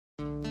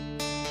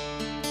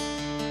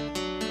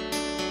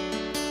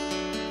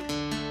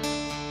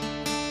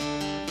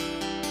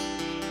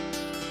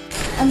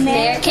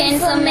American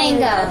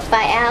Flamingo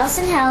by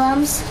Allison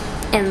Helms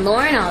and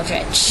Lauren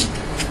Aldrich.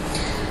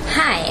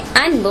 Hi,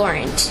 I'm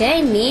Lauren.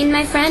 Today, me and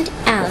my friend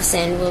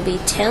Allison will be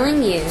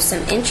telling you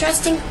some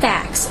interesting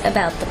facts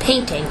about the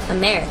painting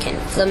American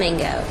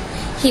Flamingo.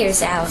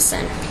 Here's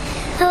Allison.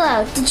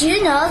 Hello, did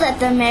you know that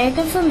the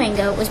American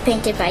Flamingo was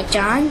painted by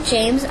John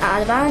James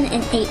Audubon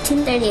in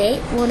 1838?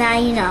 Well, now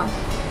you know.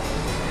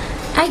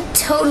 I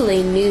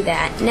totally knew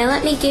that. Now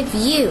let me give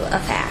you a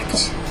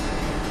fact.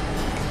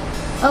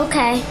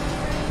 Okay.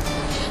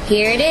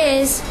 Here it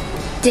is.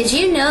 Did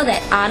you know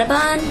that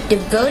Audubon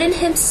devoted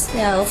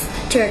himself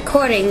to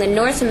recording the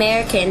North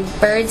American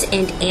birds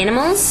and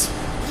animals?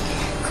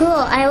 Cool.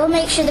 I will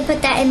make sure to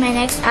put that in my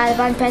next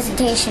Audubon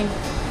presentation.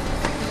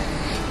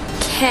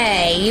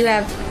 Okay, you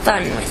have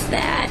fun with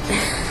that.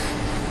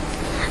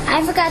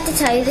 I forgot to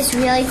tell you this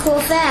really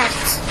cool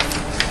fact.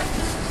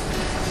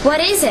 What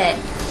is it?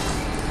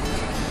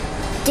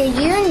 Did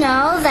you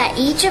know that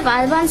each of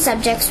Audubon's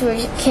subjects were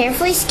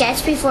carefully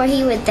sketched before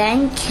he would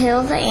then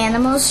kill the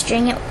animals,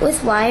 string it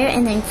with wire,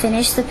 and then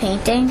finish the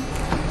painting?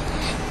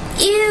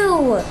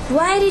 Ew!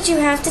 Why did you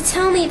have to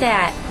tell me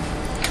that?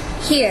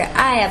 Here,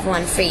 I have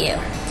one for you.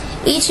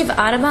 Each of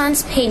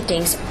Audubon's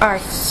paintings are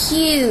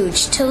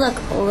huge to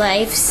look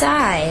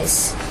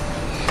life-size.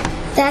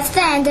 That's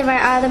the end of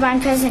our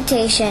Audubon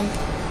presentation.